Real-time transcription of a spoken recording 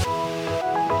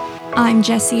I'm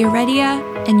Jessie Heredia,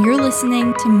 and you're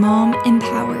listening to Mom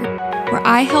Empowered, where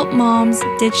I help moms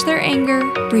ditch their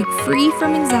anger, break free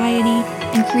from anxiety,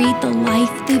 and create the life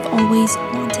they've always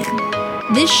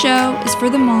wanted. This show is for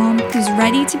the mom who's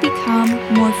ready to become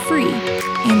more free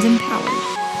and empowered.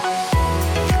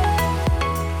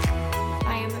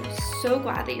 I am so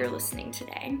glad that you're listening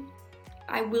today.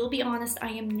 I will be honest,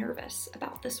 I am nervous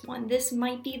about this one. This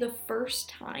might be the first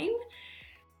time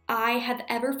I have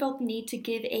ever felt the need to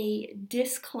give a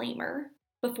disclaimer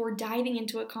before diving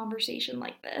into a conversation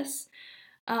like this.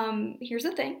 Here's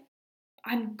the thing.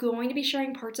 I'm going to be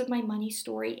sharing parts of my money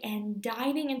story and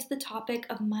diving into the topic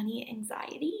of money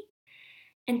anxiety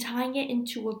and tying it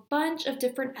into a bunch of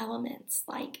different elements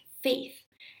like faith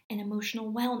and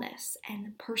emotional wellness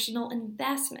and personal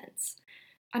investments.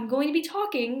 I'm going to be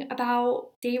talking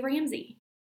about Dave Ramsey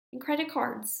and credit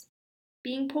cards,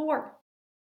 being poor,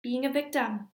 being a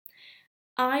victim.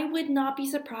 I would not be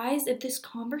surprised if this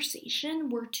conversation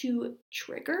were to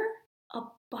trigger a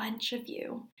bunch of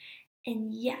you.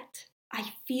 And yet,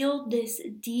 I feel this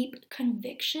deep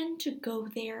conviction to go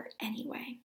there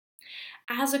anyway.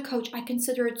 As a coach, I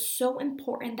consider it so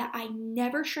important that I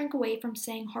never shrink away from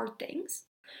saying hard things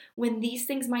when these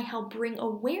things might help bring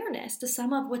awareness to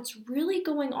some of what's really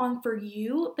going on for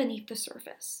you beneath the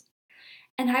surface.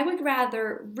 And I would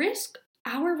rather risk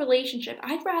our relationship.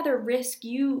 I'd rather risk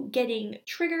you getting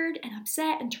triggered and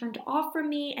upset and turned off from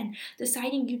me and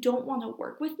deciding you don't want to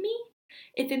work with me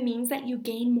if it means that you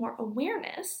gain more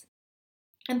awareness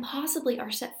and possibly are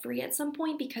set free at some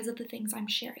point because of the things I'm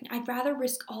sharing. I'd rather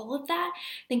risk all of that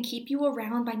than keep you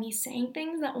around by me saying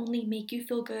things that only make you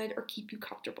feel good or keep you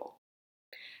comfortable.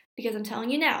 Because I'm telling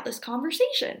you now, this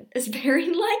conversation is very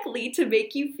likely to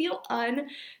make you feel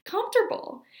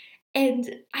uncomfortable.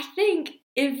 And I think,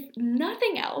 if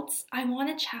nothing else, I want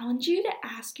to challenge you to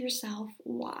ask yourself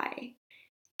why.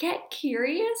 Get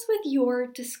curious with your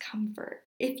discomfort.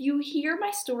 If you hear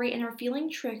my story and are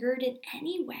feeling triggered in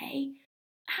any way,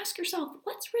 ask yourself,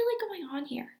 what's really going on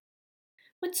here?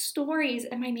 What stories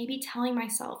am I maybe telling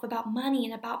myself about money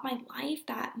and about my life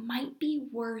that might be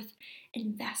worth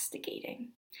investigating?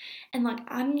 And look,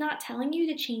 I'm not telling you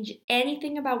to change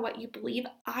anything about what you believe.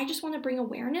 I just want to bring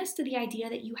awareness to the idea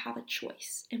that you have a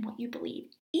choice in what you believe,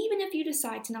 even if you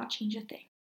decide to not change a thing.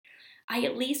 I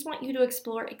at least want you to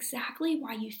explore exactly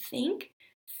why you think,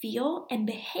 feel, and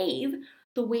behave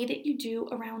the way that you do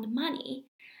around money,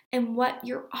 and what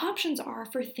your options are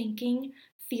for thinking,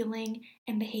 feeling,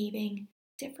 and behaving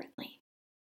differently.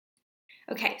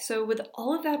 Okay, so with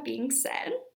all of that being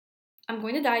said, I'm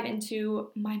going to dive into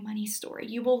my money story.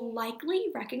 You will likely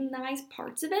recognize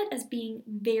parts of it as being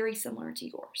very similar to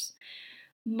yours.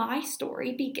 My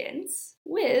story begins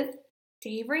with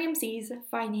Dave Ramsey's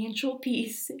Financial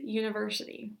Peace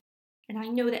University. And I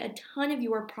know that a ton of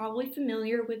you are probably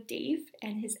familiar with Dave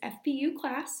and his FPU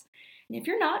class. And if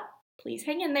you're not, please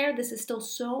hang in there. This is still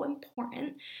so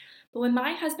important. But when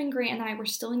my husband Grant and I were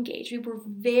still engaged, we were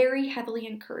very heavily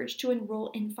encouraged to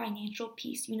enroll in Financial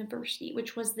Peace University,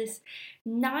 which was this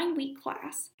 9-week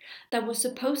class that was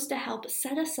supposed to help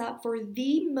set us up for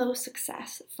the most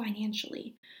success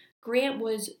financially. Grant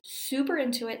was super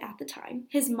into it at the time.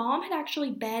 His mom had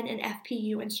actually been an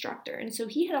FPU instructor, and so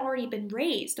he had already been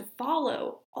raised to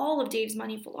follow all of Dave's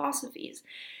money philosophies.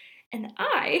 And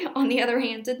I, on the other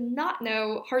hand, did not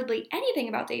know hardly anything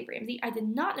about Dave Ramsey. I did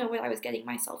not know what I was getting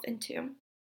myself into.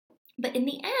 But in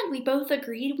the end, we both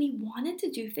agreed we wanted to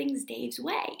do things Dave's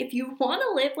way. If you want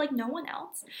to live like no one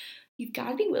else, you've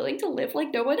got to be willing to live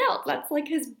like no one else. That's like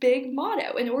his big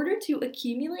motto. In order to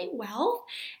accumulate wealth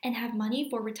and have money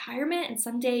for retirement and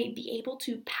someday be able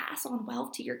to pass on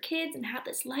wealth to your kids and have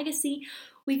this legacy,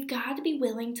 we've got to be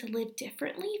willing to live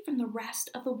differently from the rest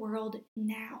of the world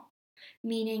now.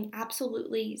 Meaning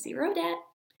absolutely zero debt,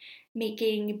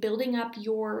 making building up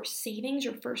your savings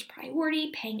your first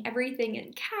priority, paying everything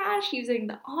in cash, using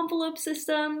the envelope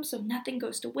system so nothing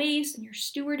goes to waste and you're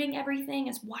stewarding everything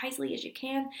as wisely as you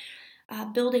can,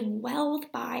 building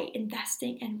wealth by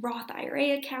investing in Roth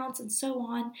IRA accounts and so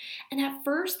on. And at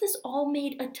first, this all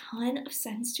made a ton of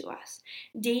sense to us.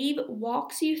 Dave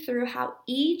walks you through how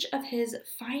each of his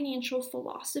financial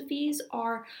philosophies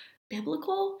are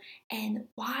biblical and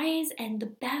wise and the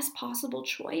best possible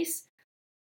choice.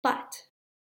 But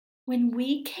when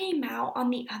we came out on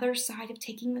the other side of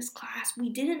taking this class, we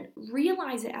didn't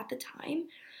realize it at the time,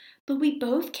 but we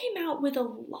both came out with a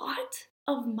lot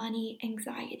of money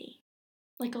anxiety.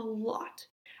 Like a lot.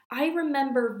 I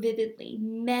remember vividly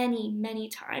many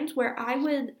times where I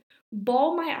would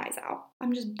bawl my eyes out.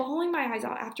 I'm just bawling my eyes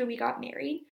out after we got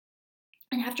married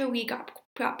and after we got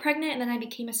got pregnant and then I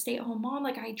became a stay-at-home mom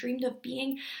like I dreamed of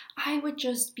being, I would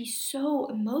just be so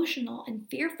emotional and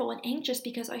fearful and anxious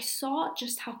because I saw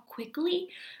just how quickly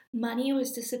money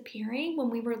was disappearing when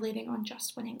we were living on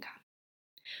just one income.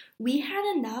 We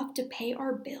had enough to pay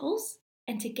our bills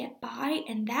and to get by,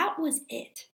 and that was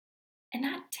it. And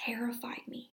that terrified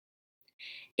me.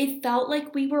 It felt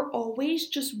like we were always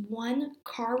just one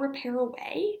car repair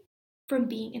away from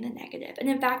being in the negative. And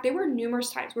in fact, there were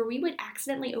numerous times where we would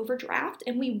accidentally overdraft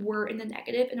and we were in the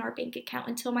negative in our bank account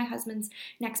until my husband's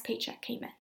next paycheck came in.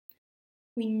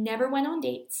 We never went on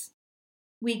dates.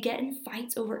 We'd get in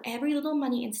fights over every little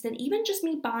money incident, even just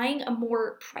me buying a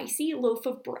more pricey loaf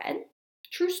of bread.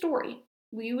 True story.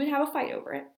 We would have a fight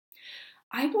over it.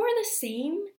 I wore the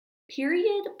same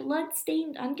period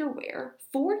blood-stained underwear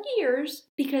for years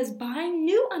because buying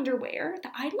new underwear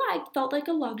that I liked felt like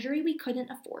a luxury we couldn't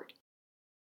afford.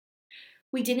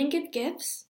 We didn't give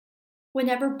gifts.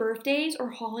 Whenever birthdays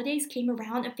or holidays came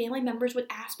around and family members would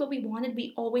ask what we wanted,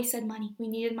 we always said money. We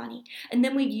needed money. And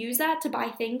then we'd use that to buy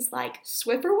things like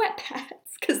Swiffer wet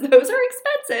pads, because those are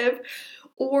expensive,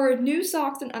 or new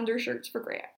socks and undershirts for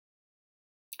Grant.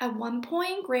 At one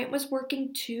point, Grant was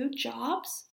working 2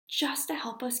 jobs just to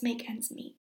help us make ends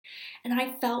meet. And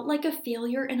I felt like a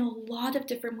failure in a lot of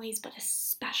different ways, but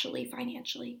especially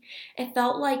financially. It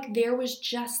felt like there was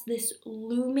just this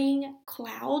looming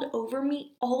cloud over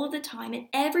me all of the time. And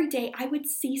every day I would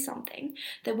see something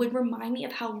that would remind me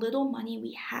of how little money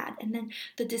we had. And then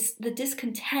the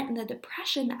discontent and the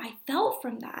depression that I felt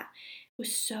from that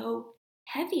was so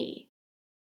heavy.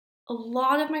 A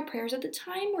lot of my prayers at the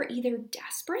time were either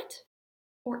desperate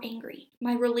or angry.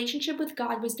 My relationship with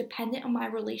God was dependent on my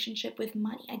relationship with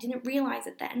money. I didn't realize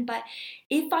it then, but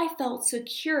if I felt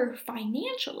secure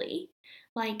financially,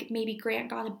 like maybe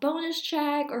Grant got a bonus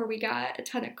check or we got a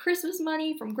ton of Christmas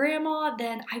money from grandma,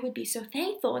 then I would be so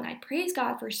thankful and I'd praise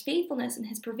God for his faithfulness and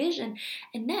his provision.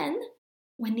 And then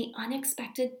when the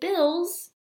unexpected bills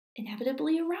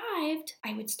inevitably arrived,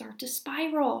 I would start to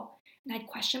spiral. And I'd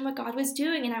question what God was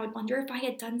doing, and I would wonder if I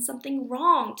had done something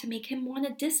wrong to make him want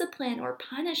to discipline or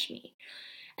punish me.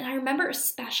 And I remember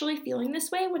especially feeling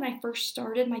this way when I first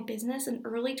started my business in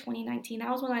early 2019. That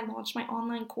was when I launched my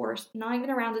online course, not even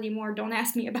around anymore, don't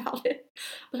ask me about it.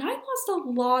 But I lost a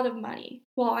lot of money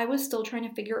while I was still trying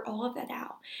to figure all of that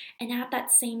out. And at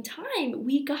that same time,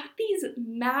 we got these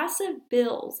massive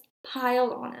bills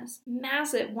piled on us.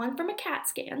 Massive, one from a CAT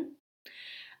scan,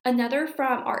 another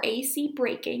from our AC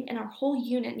breaking and our whole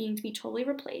unit needing to be totally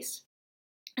replaced.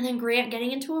 And then Grant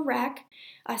getting into a wreck,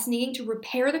 us needing to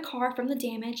repair the car from the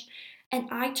damage. And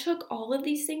I took all of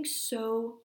these things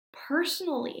so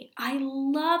personally. I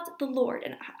loved the Lord,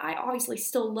 and I obviously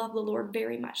still love the Lord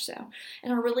very much so.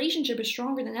 And our relationship is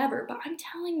stronger than ever. But I'm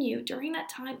telling you, during that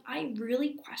time, I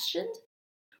really questioned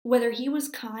whether he was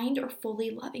kind or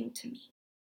fully loving to me,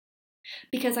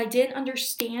 because I didn't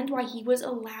understand why he was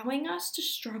allowing us to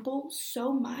struggle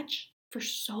so much for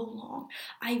so long.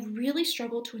 I really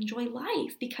struggled to enjoy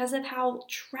life because of how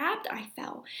trapped I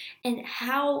felt and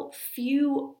how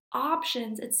few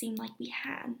options it seemed like we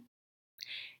had.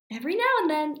 Every now and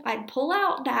then, I'd pull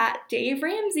out that Dave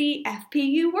Ramsey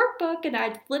FPU workbook and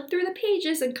I'd flip through the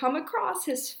pages and come across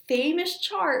his famous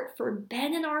chart for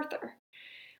Ben and Arthur,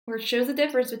 where it shows the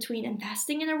difference between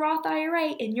investing in a Roth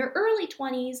IRA in your early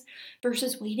 20s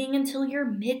versus waiting until your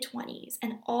mid 20s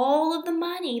and all of the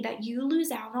money that you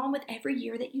lose out on with every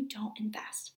year that you don't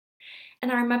invest.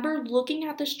 And I remember looking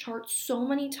at this chart so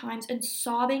many times and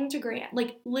sobbing to Grant,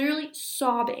 like literally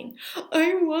sobbing.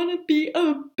 I want to be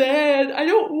a Ben. I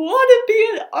don't want to be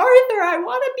an Arthur. I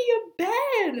want to be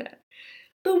a Ben.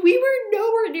 But we were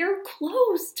nowhere near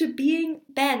close to being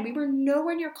Ben. We were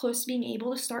nowhere near close to being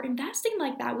able to start investing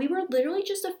like that. We were literally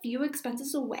just a few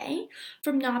expenses away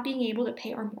from not being able to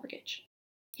pay our mortgage.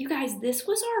 You guys, this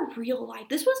was our real life.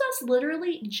 This was us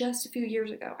literally just a few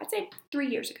years ago. I'd say 3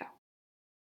 years ago.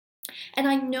 And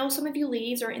I know some of you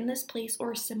ladies are in this place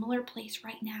or a similar place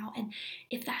right now. And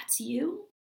if that's you,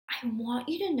 I want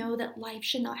you to know that life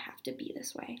should not have to be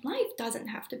this way. Life doesn't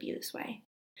have to be this way.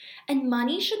 And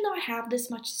money should not have this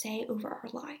much say over our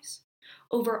lives,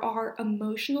 over our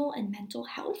emotional and mental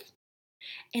health,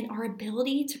 and our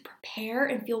ability to prepare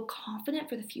and feel confident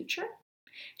for the future.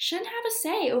 Shouldn't have a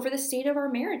say over the state of our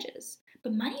marriages.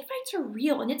 But money fights are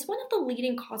real, and it's one of the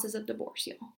leading causes of divorce,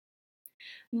 y'all.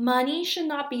 Money should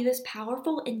not be this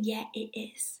powerful, and yet it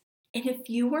is. And if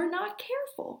you are not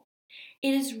careful,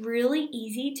 it is really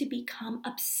easy to become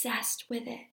obsessed with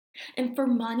it, and for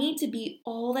money to be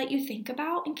all that you think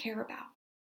about and care about.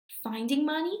 Finding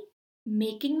money,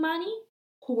 making money,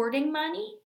 hoarding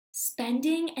money,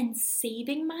 spending and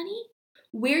saving money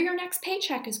where your next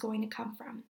paycheck is going to come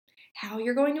from, how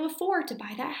you're going to afford to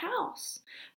buy that house,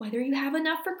 whether you have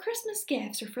enough for Christmas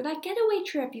gifts or for that getaway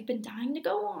trip you've been dying to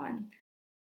go on.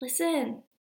 Listen,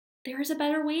 there is a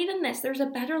better way than this. There's a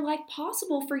better life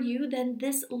possible for you than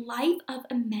this life of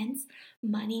immense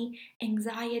money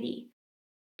anxiety.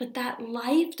 But that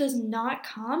life does not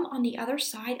come on the other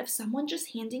side of someone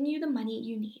just handing you the money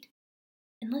you need.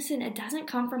 And listen, it doesn't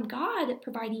come from God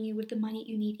providing you with the money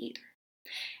you need either.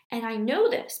 And I know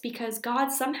this because God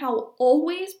somehow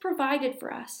always provided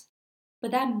for us.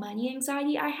 But that money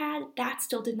anxiety I had, that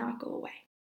still did not go away.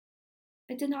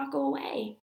 It did not go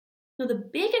away. No, the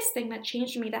biggest thing that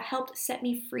changed me, that helped set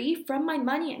me free from my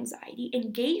money anxiety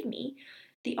and gave me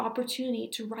the opportunity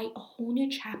to write a whole new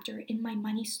chapter in my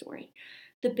money story.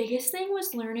 The biggest thing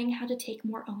was learning how to take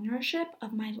more ownership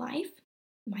of my life,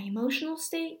 my emotional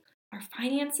state, our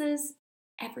finances,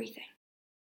 everything.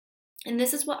 And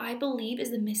this is what I believe is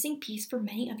the missing piece for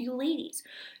many of you ladies.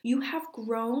 You have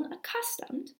grown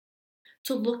accustomed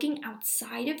to looking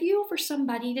outside of you for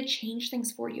somebody to change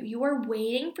things for you. You are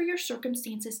waiting for your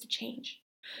circumstances to change.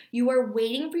 You are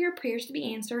waiting for your prayers to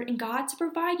be answered and God to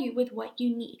provide you with what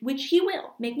you need, which He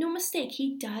will. Make no mistake,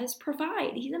 He does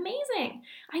provide. He's amazing.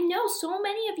 I know so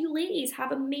many of you ladies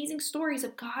have amazing stories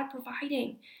of God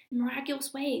providing in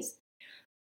miraculous ways.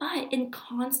 But in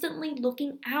constantly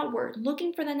looking outward,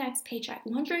 looking for the next paycheck,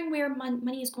 wondering where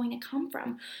money is going to come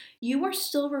from, you are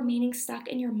still remaining stuck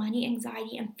in your money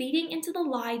anxiety and feeding into the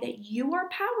lie that you are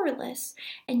powerless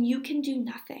and you can do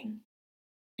nothing.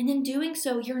 And in doing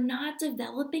so, you're not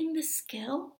developing the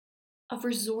skill of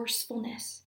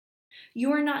resourcefulness.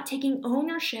 You are not taking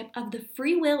ownership of the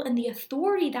free will and the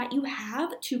authority that you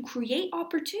have to create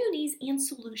opportunities and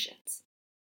solutions.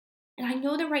 And I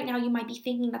know that right now you might be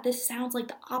thinking that this sounds like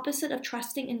the opposite of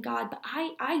trusting in God, but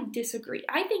I disagree.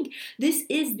 I think this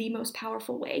is the most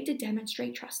powerful way to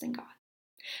demonstrate trust in God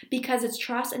because it's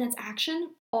trust and it's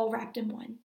action all wrapped in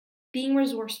one. Being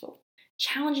resourceful,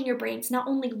 challenging your brain to not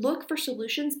only look for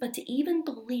solutions, but to even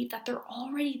believe that they're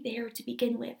already there to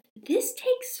begin with. This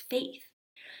takes faith.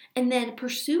 And then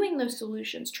pursuing those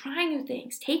solutions, trying new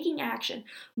things, taking action,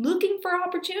 looking for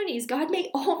opportunities God may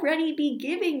already be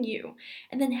giving you,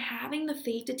 and then having the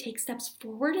faith to take steps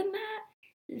forward in that,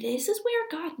 this is where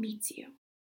God meets you.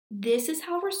 This is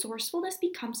how resourcefulness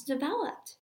becomes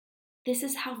developed. This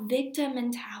is how victim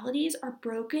mentalities are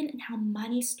broken and how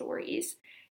money stories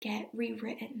get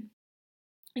rewritten.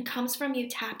 It comes from you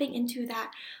tapping into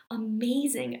that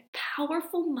amazing,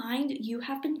 powerful mind you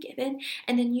have been given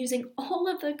and then using all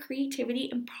of the creativity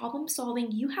and problem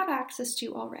solving you have access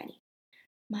to already.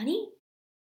 Money,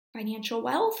 financial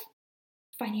wealth,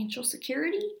 financial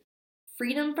security,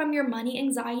 freedom from your money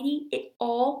anxiety, it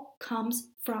all comes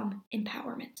from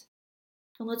empowerment.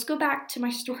 Now let's go back to my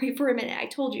story for a minute. I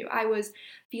told you I was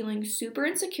feeling super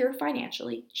insecure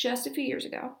financially just a few years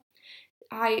ago.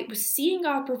 I was seeing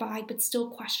God provide, but still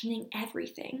questioning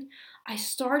everything. I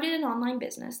started an online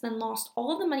business, then lost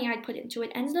all of the money I'd put into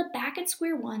it, ended up back at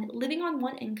square one, living on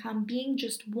one income, being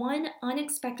just one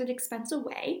unexpected expense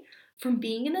away from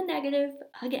being in the negative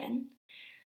again.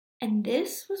 And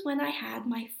this was when I had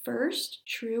my first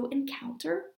true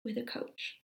encounter with a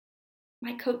coach.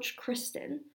 My coach,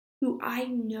 Kristen, who I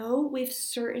know with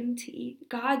certainty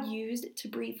God used to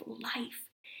breathe life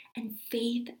and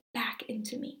faith back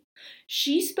into me.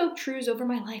 She spoke truths over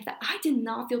my life that I did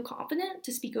not feel confident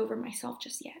to speak over myself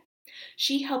just yet.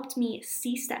 She helped me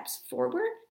see steps forward.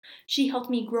 She helped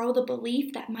me grow the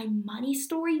belief that my money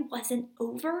story wasn't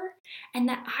over and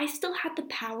that I still had the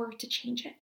power to change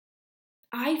it.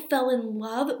 I fell in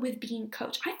love with being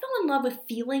coached. I fell in love with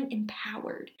feeling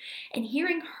empowered and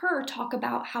hearing her talk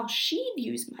about how she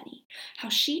views money, how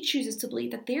she chooses to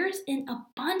believe that there is an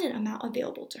abundant amount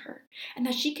available to her and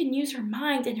that she can use her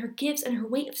mind and her gifts and her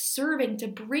way of serving to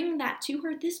bring that to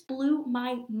her. This blew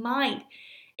my mind.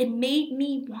 It made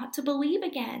me want to believe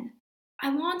again. I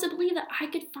wanted to believe that I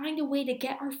could find a way to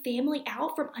get our family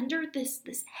out from under this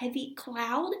heavy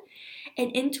cloud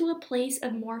and into a place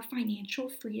of more financial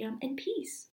freedom and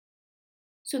peace.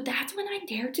 So that's when I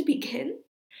dared to begin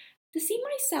to see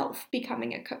myself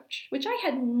becoming a coach, which I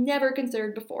had never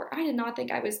considered before. I did not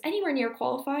think I was anywhere near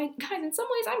qualified. Guys, in some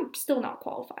ways, I'm still not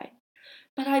qualified.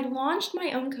 But I launched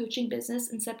my own coaching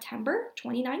business in September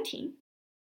 2019.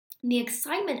 And the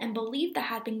excitement and belief that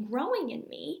had been growing in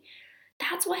me,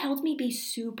 that's what helped me be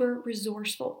super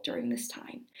resourceful during this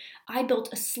time. I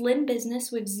built a slim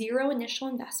business with zero initial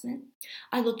investment.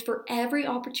 I looked for every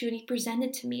opportunity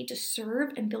presented to me to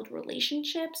serve and build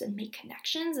relationships and make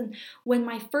connections. And when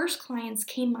my first clients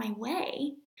came my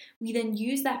way, We then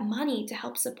use that money to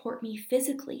help support me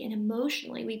physically and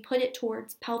emotionally. We put it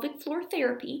towards pelvic floor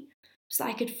therapy so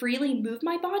I could freely move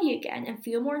my body again and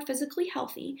feel more physically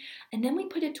healthy. And then we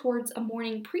put it towards a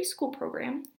morning preschool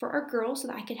program for our girls so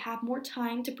that I could have more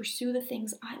time to pursue the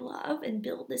things I love and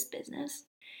build this business.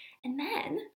 And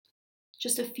then,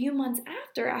 just a few months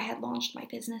after I had launched my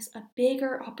business, a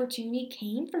bigger opportunity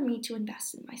came for me to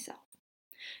invest in myself,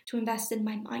 to invest in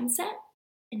my mindset,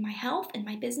 in my health, in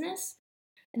my business.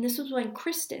 And this was when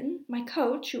Kristen, my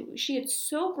coach, who she had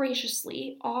so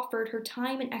graciously offered her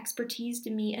time and expertise to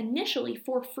me initially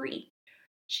for free.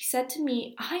 She said to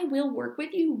me, I will work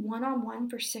with you one-on-one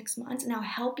for 6 months and I'll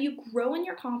help you grow in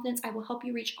your confidence. I will help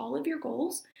you reach all of your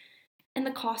goals. And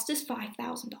the cost is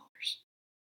 $5,000.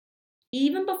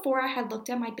 Even before I had looked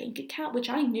at my bank account, which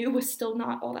I knew was still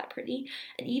not all that pretty,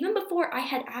 and even before I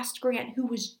had asked Grant, who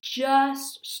was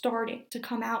just starting to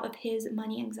come out of his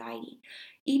money anxiety,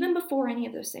 even before any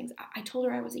of those things, I told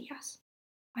her I was a yes.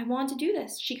 I wanted to do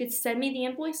this. She could send me the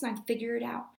invoice and I'd figure it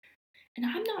out. And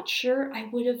I'm not sure I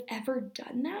would have ever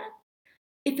done that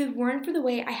if it weren't for the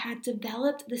way I had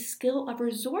developed the skill of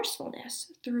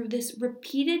resourcefulness through this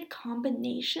repeated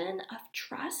combination of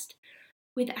trust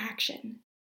with action,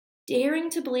 daring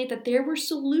to believe that there were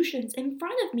solutions in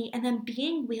front of me and then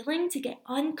being willing to get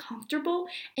uncomfortable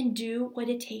and do what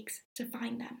it takes to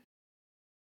find them.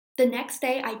 The next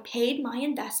day, I paid my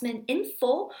investment in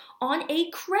full on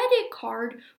a credit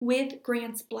card with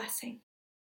Grant's blessing.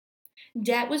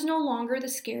 Debt was no longer the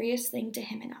scariest thing to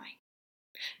him and I.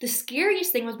 The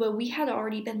scariest thing was what we had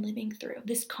already been living through,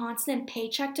 this constant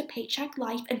paycheck to paycheck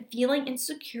life and feeling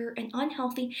insecure and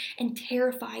unhealthy and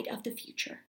terrified of the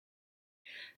future.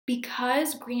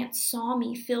 Because Grant saw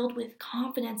me filled with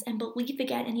confidence and belief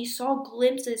again, and he saw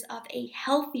glimpses of a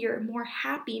healthier, more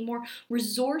happy, more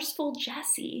resourceful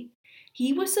Jessie,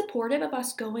 he was supportive of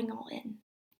us going all in.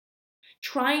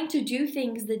 Trying to do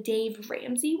things the Dave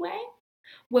Ramsey way,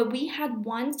 what we had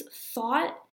once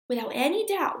thought without any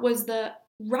doubt was the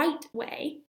right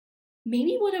way,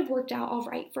 maybe would have worked out all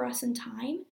right for us in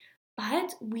time,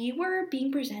 but we were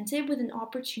being presented with an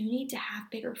opportunity to have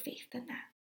bigger faith than that.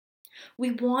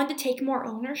 We wanted to take more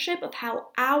ownership of how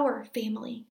our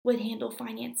family would handle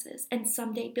finances and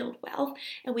someday build wealth.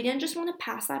 And we didn't just want to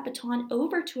pass that baton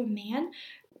over to a man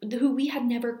who we had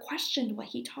never questioned what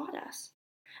he taught us.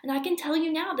 And I can tell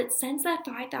you now that since that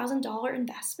 $5,000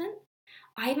 investment,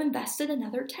 I've invested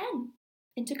another 10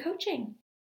 into coaching.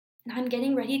 And I'm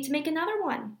getting ready to make another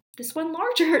one, this one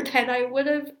larger than I would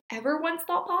have ever once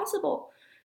thought possible.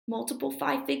 Multiple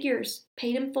 5 figures,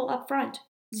 paid in full upfront,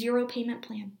 0 payment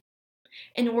plan,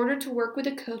 in order to work with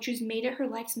a coach who's made it her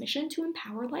life's mission to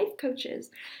empower life coaches.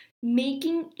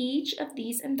 Making each of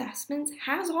these investments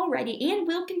has already and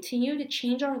will continue to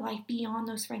change our life beyond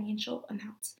those financial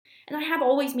amounts. And I have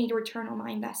always made a return on my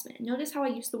investment. Notice how I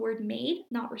use the word made,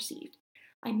 not received.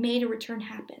 I made a return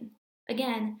happen.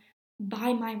 Again,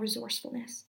 by my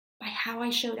resourcefulness, by how I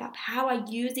showed up, how I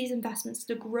used these investments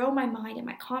to grow my mind and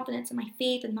my confidence and my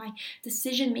faith and my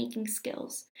decision-making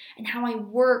skills, and how I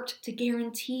worked to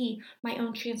guarantee my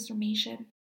own transformation.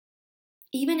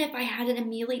 Even if I hadn't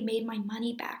immediately made my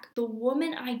money back, the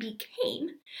woman I became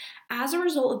as a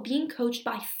result of being coached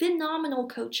by phenomenal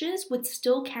coaches would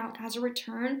still count as a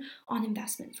return on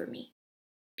investment for me.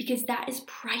 Because that is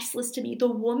priceless to me. The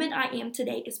woman I am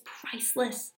today is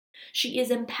priceless. She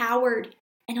is empowered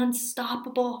and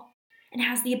unstoppable and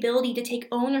has the ability to take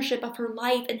ownership of her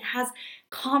life and has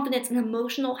confidence and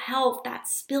emotional health that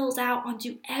spills out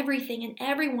onto everything and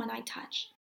everyone I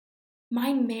touch.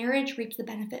 My marriage reaped the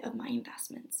benefit of my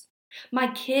investments. My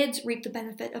kids reap the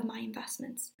benefit of my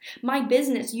investments. My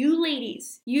business, you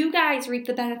ladies, you guys reap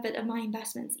the benefit of my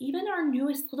investments. Even our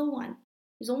newest little one,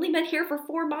 who's only been here for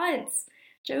 4 months,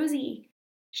 Josie,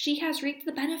 she has reaped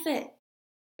the benefit.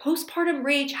 Postpartum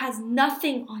rage has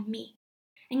nothing on me.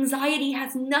 Anxiety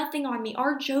has nothing on me.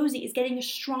 Our Josie is getting a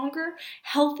stronger,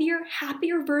 healthier,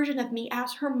 happier version of me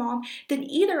as her mom than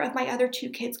either of my other 2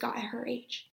 kids got at her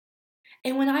age.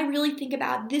 And when I really think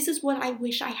about it, this is what I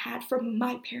wish I had from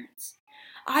my parents.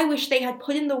 I wish they had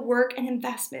put in the work and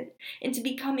investment into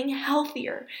becoming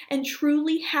healthier and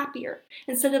truly happier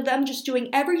instead of them just doing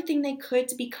everything they could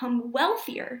to become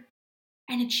wealthier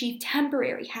and achieve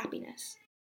temporary happiness.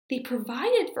 They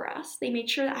provided for us. They made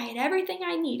sure that I had everything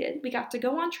I needed. We got to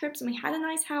go on trips and we had a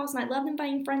nice house and I loved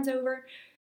inviting friends over.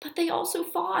 But they also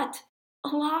fought a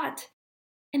lot.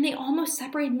 And they almost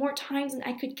separated more times than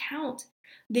I could count.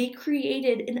 They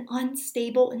created an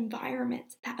unstable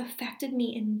environment that affected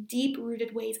me in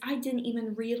deep-rooted ways I didn't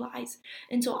even realize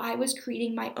until I was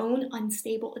creating my own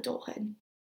unstable adulthood.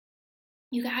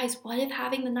 You guys, what if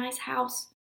having the nice house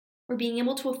or being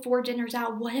able to afford dinners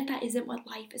out, what if that isn't what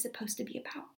life is supposed to be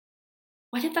about?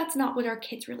 What if that's not what our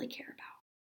kids really care about?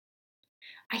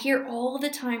 I hear all the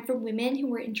time from women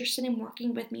who are interested in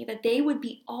working with me that they would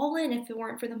be all in if it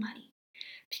weren't for the money.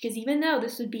 Because even though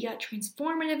this would be a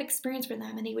transformative experience for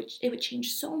them and it would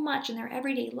change so much in their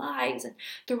everyday lives and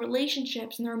their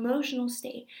relationships and their emotional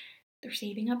state, they're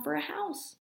saving up for a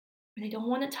house. Or they don't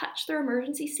want to touch their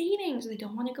emergency savings, or they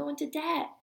don't want to go into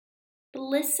debt. But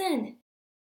listen,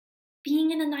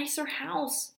 being in a nicer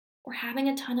house or having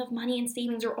a ton of money in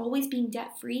savings or always being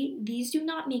debt free, these do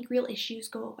not make real issues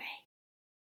go away.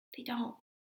 They don't.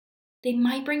 They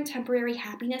might bring temporary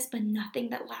happiness, but nothing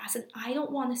that lasts. And I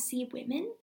don't want to see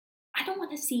women, I don't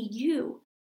want to see you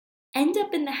end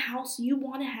up in the house you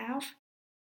want to have,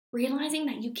 realizing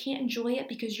that you can't enjoy it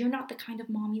because you're not the kind of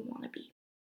mom you want to be.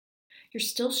 You're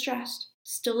still stressed,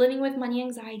 still living with money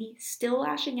anxiety, still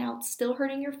lashing out, still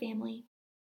hurting your family.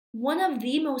 One of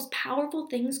the most powerful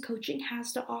things coaching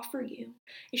has to offer you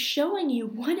is showing you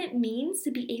what it means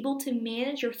to be able to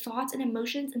manage your thoughts and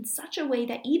emotions in such a way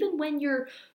that even when you're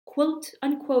quote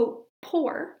unquote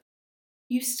poor,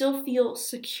 you still feel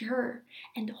secure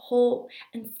and whole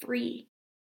and free.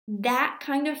 That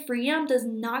kind of freedom does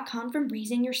not come from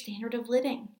raising your standard of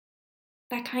living.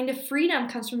 That kind of freedom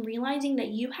comes from realizing that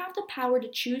you have the power to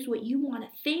choose what you want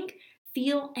to think,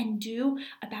 feel, and do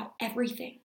about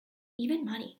everything, even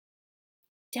money.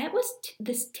 Debt was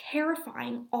this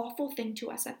terrifying, awful thing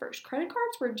to us at first. Credit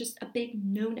cards were just a big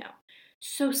no-no.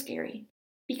 So scary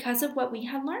because of what we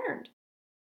had learned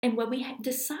and what we had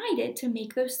decided to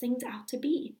make those things out to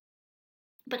be.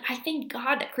 But I thank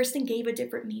God that Kristen gave a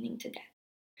different meaning to debt.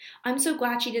 I'm so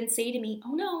glad she didn't say to me,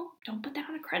 oh no, don't put that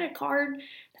on a credit card.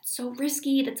 That's so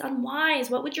risky. That's unwise.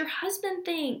 What would your husband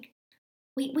think?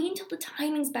 Wait until the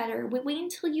timing's better. Wait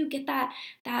until you get that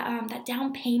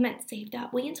down payment saved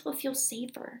up. Wait until it feels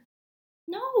safer.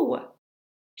 No.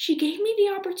 She gave me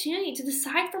the opportunity to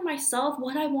decide for myself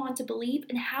what I want to believe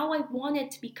and how I wanted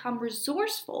to become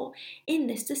resourceful in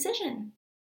this decision.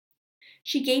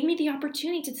 She gave me the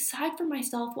opportunity to decide for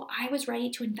myself what I was ready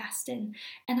to invest in,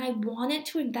 and I wanted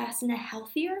to invest in a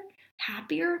healthier,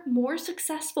 happier, more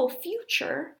successful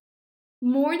future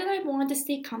more than I wanted to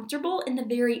stay comfortable in the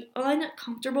very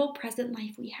uncomfortable present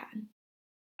life we had.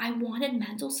 I wanted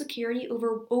mental security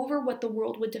over what the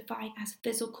world would define as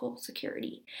physical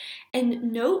security.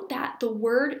 And note that the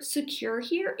word secure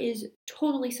here is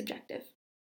totally subjective.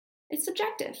 It's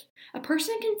subjective. A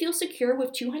person can feel secure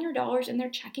with $200 in their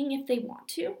checking if they want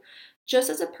to,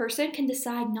 just as a person can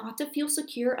decide not to feel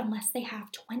secure unless they have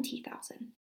 $20,000.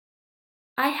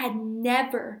 I had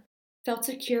never felt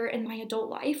secure in my adult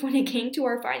life when it came to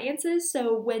our finances,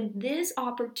 so when this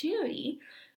opportunity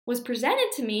was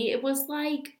presented to me, it was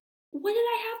like, what did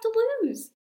I have to lose?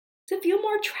 To feel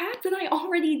more trapped than I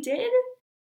already did?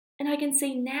 And I can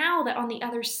say now that on the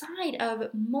other side of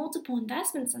multiple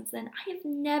investments since then, I have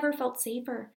never felt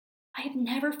safer. I have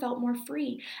never felt more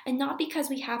free. And not because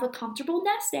we have a comfortable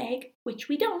nest egg, which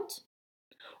we don't,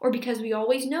 or because we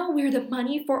always know where the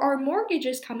money for our mortgage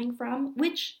is coming from,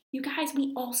 which, you guys,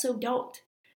 we also don't,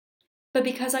 but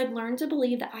because I've learned to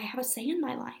believe that I have a say in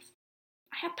my life.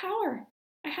 I have power.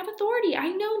 I have authority. I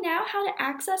know now how to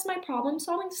access my problem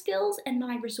solving skills and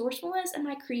my resourcefulness and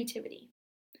my creativity.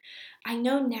 I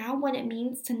know now what it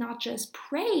means to not just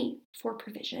pray for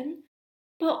provision,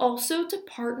 but also to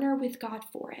partner with God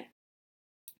for it.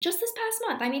 Just this past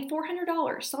month, I made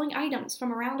 $400 selling items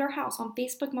from around our house on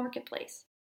Facebook Marketplace.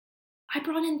 I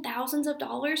brought in thousands of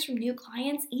dollars from new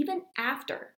clients even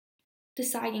after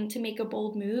deciding to make a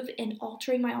bold move in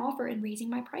altering my offer and raising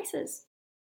my prices.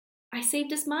 I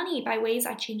saved us money by ways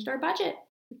I changed our budget,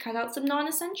 we cut out some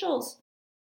non-essentials,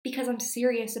 because I'm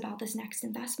serious about this next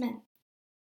investment.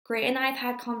 Grant and I have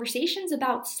had conversations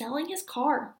about selling his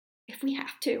car, if we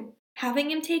have to,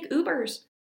 having him take Ubers,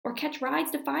 or catch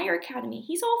rides to Fire Academy.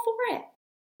 He's all for it.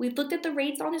 We've looked at the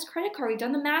rates on his credit card. We've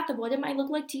done the math of what it might look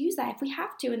like to use that if we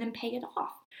have to and then pay it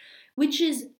off, which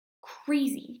is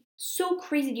crazy. So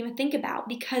crazy to even think about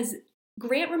because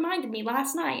Grant reminded me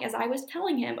last night as I was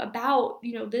telling him about,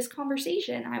 this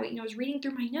conversation. I was reading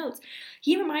through my notes.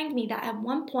 He reminded me that at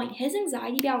one point his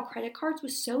anxiety about credit cards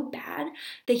was so bad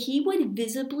that he would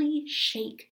visibly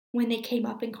shake when they came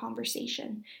up in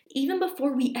conversation, even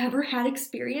before we ever had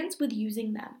experience with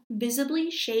using them. Visibly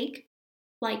shake,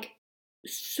 like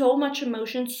so much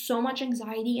emotion, so much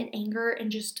anxiety and anger,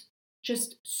 and just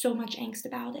so much angst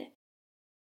about it.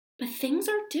 But things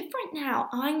are different now.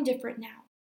 I'm different now.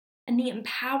 And the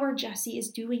empowered Jessie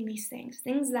is doing these things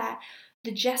that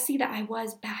the Jessie that I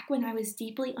was back when I was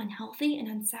deeply unhealthy and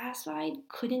unsatisfied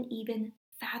couldn't even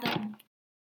fathom.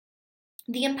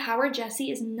 The empowered Jessie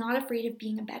is not afraid of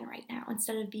being a Ben right now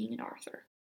instead of being an Arthur.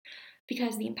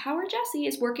 Because the empowered Jessie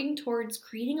is working towards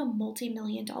creating a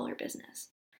multi-million dollar business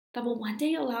that will one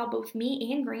day allow both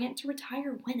me and Grant to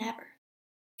retire whenever,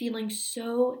 feeling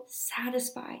so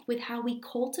satisfied with how we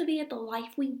cultivated the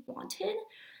life we wanted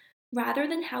rather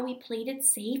than how we played it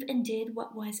safe and did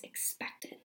what was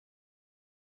expected.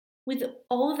 With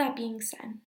all of that being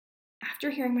said, after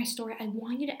hearing my story, I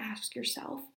want you to ask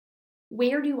yourself,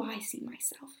 where do I see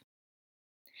myself?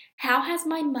 How has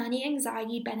my money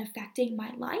anxiety been affecting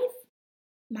my life,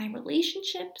 my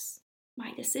relationships,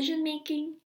 my decision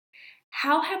making?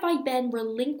 How have I been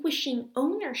relinquishing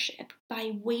ownership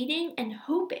by waiting and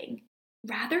hoping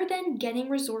rather than getting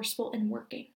resourceful and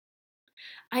working?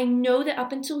 I know that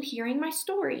up until hearing my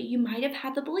story, you might have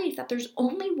had the belief that there's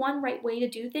only one right way to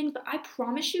do things, but I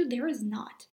promise you there is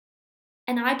not.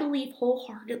 And I believe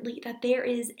wholeheartedly that there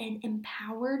is an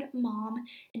empowered mom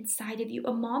inside of you,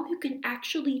 a mom who can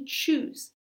actually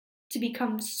choose to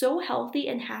become so healthy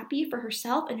and happy for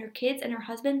herself and her kids and her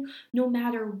husband, no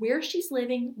matter where she's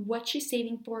living, what she's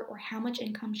saving for, or how much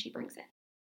income she brings in.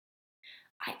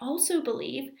 I also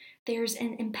believe there's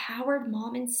an empowered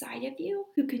mom inside of you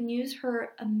who can use her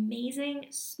amazing,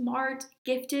 smart,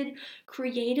 gifted,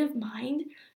 creative mind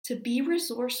to be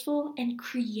resourceful and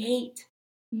create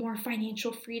more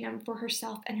financial freedom for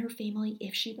herself and her family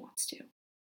if she wants to.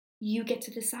 You get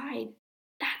to decide.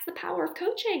 That's the power of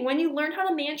coaching. When you learn how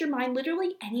to manage your mind,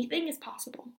 literally anything is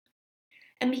possible.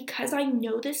 And because I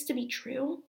know this to be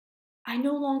true, I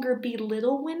no longer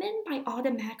belittle women by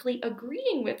automatically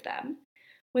agreeing with them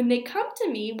when they come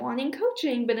to me wanting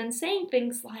coaching, but then saying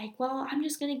things like, well, I'm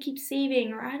just going to keep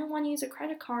saving, or I don't want to use a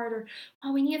credit card, or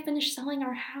well, we need to finish selling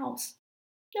our house.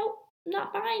 Nope, I'm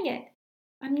not buying it.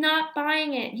 I'm not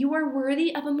buying it. You are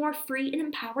worthy of a more free and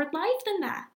empowered life than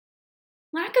that.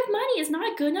 Lack of money is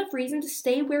not a good enough reason to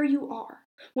stay where you are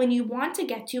when you want to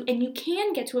get to, and you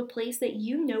can get to a place that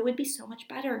you know would be so much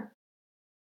better.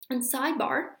 And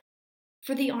sidebar,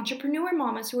 for the entrepreneur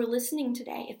mamas who are listening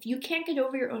today, if you can't get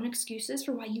over your own excuses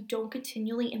for why you don't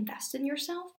continually invest in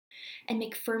yourself and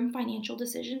make firm financial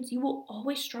decisions, you will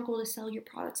always struggle to sell your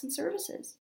products and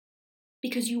services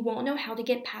because you won't know how to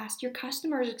get past your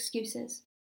customers' excuses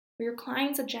or your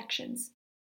clients' objections.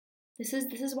 This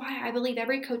is why I believe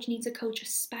every coach needs a coach,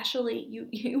 especially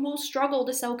you will struggle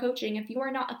to sell coaching if you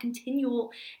are not a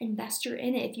continual investor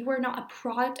in it, if you are not a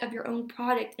product of your own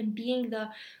product and being the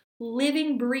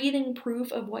living, breathing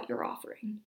proof of what you're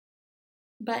offering.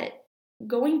 But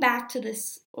going back to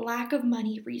this lack of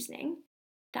money reasoning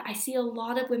that I see a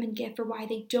lot of women give for why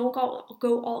they don't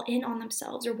go all in on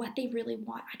themselves or what they really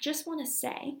want, I just want to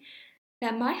say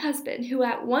that my husband, who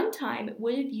at one time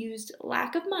would have used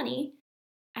lack of money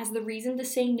as the reason to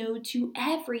say no to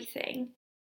everything,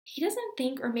 he doesn't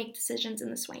think or make decisions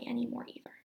in this way anymore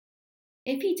either.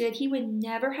 If he did, he would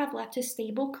never have left his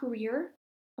stable career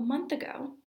a month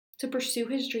ago to pursue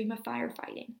his dream of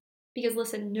firefighting. Because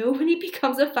listen, nobody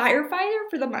becomes a firefighter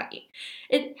for the money.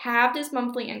 It halved his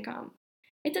monthly income.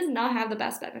 It does not have the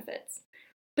best benefits.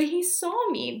 But he saw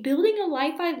me building a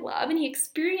life I love, and he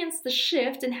experienced the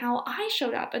shift in how I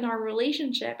showed up in our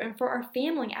relationship and for our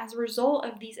family as a result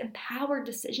of these empowered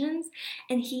decisions,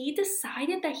 and he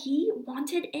decided that he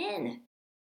wanted in.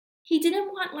 He didn't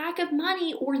want lack of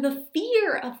money or the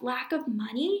fear of lack of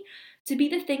money to be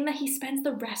the thing that he spends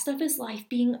the rest of his life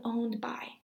being owned by,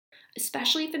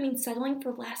 especially if it means settling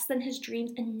for less than his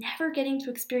dreams and never getting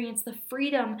to experience the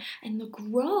freedom and the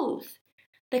growth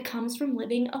that comes from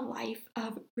living a life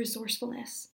of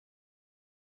resourcefulness.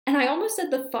 And I almost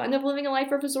said the fun of living a life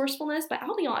of resourcefulness, but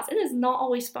I'll be honest, it is not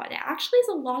always fun. It actually is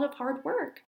a lot of hard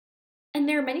work. And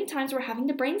there are many times we're having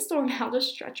to brainstorm how to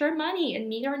stretch our money and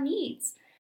meet our needs.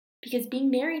 Because being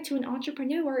married to an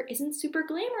entrepreneur isn't super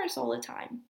glamorous all the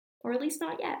time, or at least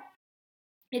not yet.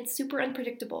 It's super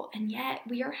unpredictable, and yet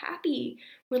we are happy.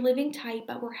 We're living tight,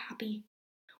 but we're happy.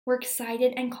 We're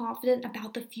excited and confident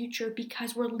about the future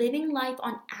because we're living life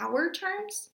on our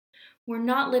terms. We're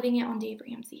not living it on Dave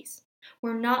Ramsey's.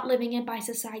 We're not living it by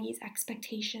society's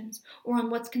expectations or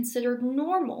on what's considered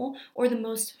normal or the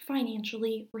most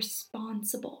financially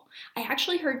responsible. I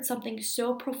actually heard something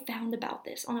so profound about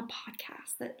this on a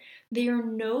podcast that there are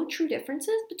no true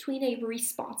differences between a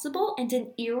responsible and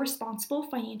an irresponsible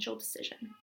financial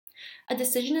decision. A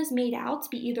decision is made out to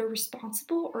be either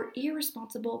responsible or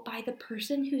irresponsible by the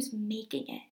person who's making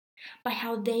it, by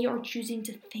how they are choosing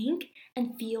to think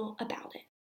and feel about it.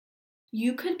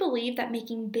 You could believe that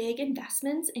making big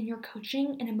investments in your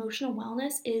coaching and emotional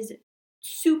wellness is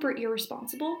super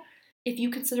irresponsible if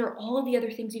you consider all of the other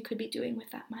things you could be doing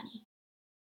with that money.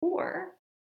 Or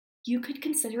you could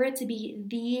consider it to be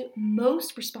the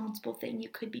most responsible thing you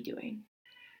could be doing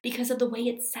because of the way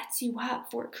it sets you up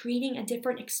for creating a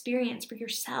different experience for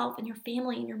yourself and your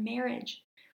family and your marriage.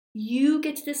 You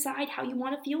get to decide how you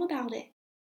want to feel about it.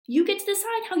 You get to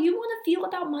decide how you want to feel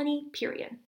about money,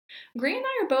 period. Grant and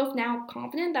I are both now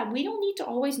confident that we don't need to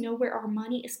always know where our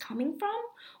money is coming from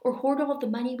or hoard all of the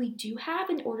money we do have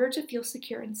in order to feel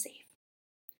secure and safe.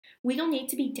 We don't need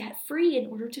to be debt free in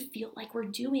order to feel like we're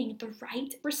doing the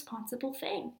right, responsible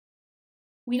thing.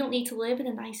 We don't need to live in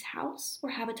a nice house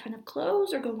or have a ton of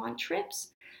clothes or go on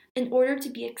trips in order to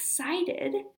be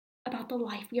excited about the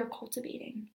life we are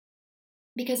cultivating.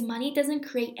 Because money doesn't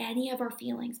create any of our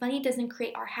feelings. Money doesn't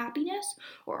create our happiness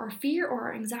or our fear or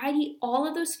our anxiety. All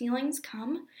of those feelings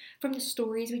come from the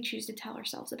stories we choose to tell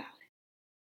ourselves about it.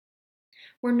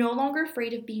 We're no longer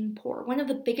afraid of being poor. One of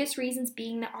the biggest reasons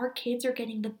being that our kids are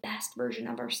getting the best version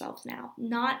of ourselves now,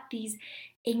 not these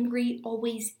angry,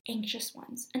 always anxious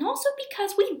ones. And also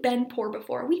because we've been poor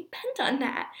before. We've been done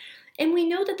that. And we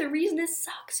know that the reason this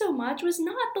sucked so much was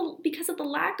not because of the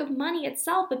lack of money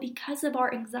itself, but because of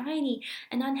our anxiety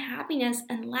and unhappiness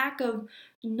and lack of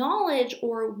knowledge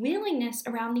or willingness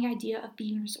around the idea of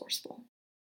being resourceful.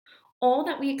 All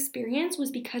that we experienced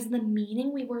was because of the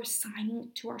meaning we were assigning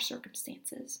to our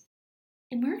circumstances.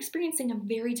 And we're experiencing a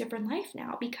very different life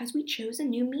now because we chose a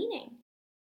new meaning.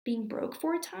 Being broke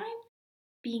for a time,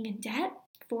 being in debt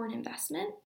for an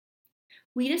investment.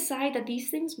 We decide that these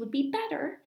things would be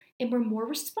better and we're more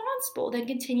responsible than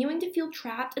continuing to feel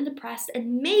trapped and depressed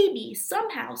and maybe,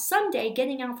 somehow, someday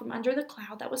getting out from under the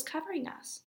cloud that was covering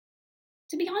us.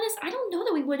 To be honest, I don't know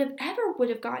that we would have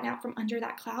gotten out from under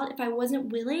that cloud if I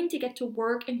wasn't willing to get to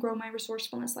work and grow my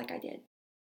resourcefulness like I did.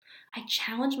 I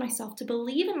challenged myself to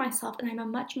believe in myself, and I'm a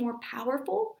much more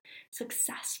powerful,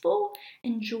 successful,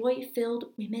 and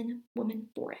joy-filled woman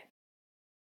for it.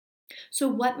 So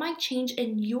what might change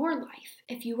in your life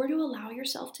if you were to allow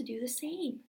yourself to do the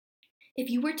same? If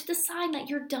you were to decide that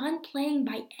you're done playing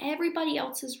by everybody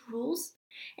else's rules,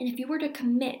 and if you were to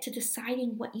commit to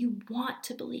deciding what you want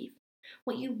to believe,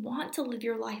 what you want to live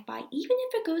your life by, even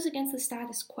if it goes against the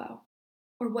status quo,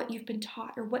 or what you've been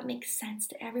taught, or what makes sense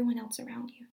to everyone else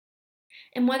around you.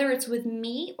 And whether it's with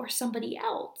me or somebody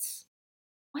else,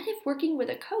 what if working with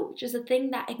a coach is a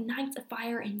thing that ignites a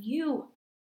fire in you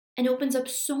and opens up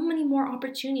so many more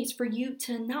opportunities for you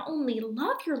to not only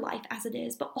love your life as it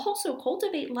is, but also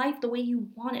cultivate life the way you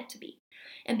want it to be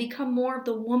and become more of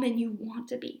the woman you want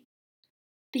to be?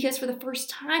 Because for the first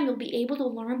time, you'll be able to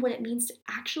learn what it means to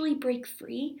actually break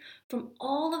free from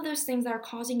all of those things that are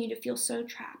causing you to feel so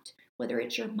trapped, whether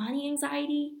it's your money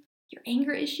anxiety, your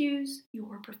anger issues,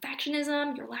 your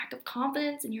perfectionism, your lack of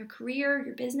confidence in your career,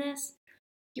 your business,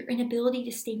 your inability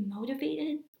to stay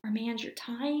motivated or manage your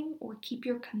time or keep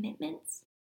your commitments.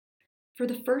 For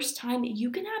the first time, you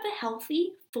can have a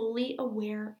healthy, fully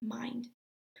aware mind.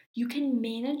 You can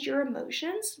manage your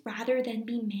emotions rather than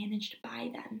be managed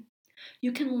by them.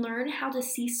 You can learn how to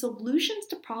see solutions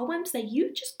to problems that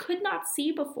you just could not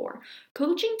see before.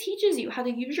 Coaching teaches you how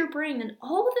to use your brain and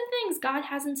all of the things God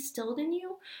has instilled in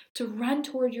you to run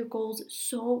toward your goals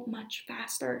so much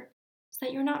faster so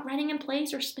that you're not running in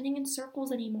place or spinning in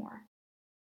circles anymore.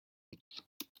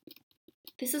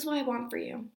 This is what I want for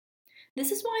you.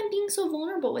 This is why I'm being so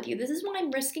vulnerable with you. This is why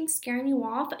I'm risking scaring you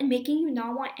off and making you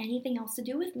not want anything else to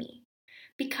do with me.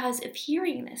 Because if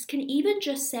hearing this can even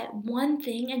just set one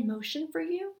thing in motion for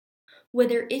you,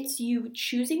 whether it's you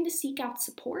choosing to seek out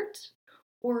support,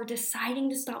 or deciding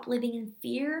to stop living in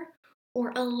fear,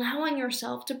 or allowing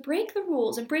yourself to break the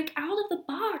rules and break out of the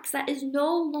box that is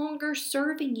no longer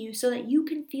serving you so that you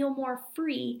can feel more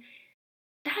free,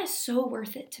 that is so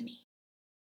worth it to me.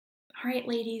 All right,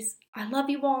 ladies, I love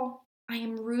you all. I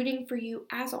am rooting for you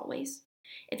as always.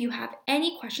 If you have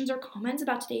any questions or comments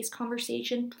about today's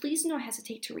conversation, please do not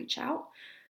hesitate to reach out.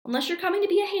 Unless you're coming to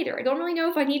be a hater. I don't really know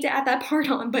if I need to add that part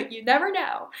on, but you never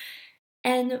know.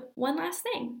 And one last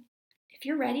thing. If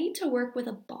you're ready to work with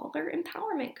a baller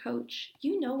empowerment coach,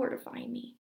 you know where to find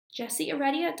me.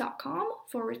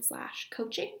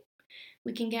 jessieheredia.com/coaching.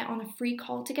 We can get on a free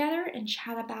call together and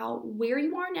chat about where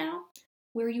you are now,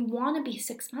 where you want to be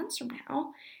 6 months from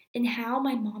now, and how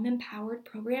my Mom Empowered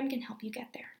program can help you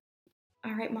get there.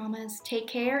 All right, mamas, take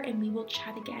care, and we will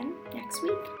chat again next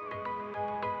week.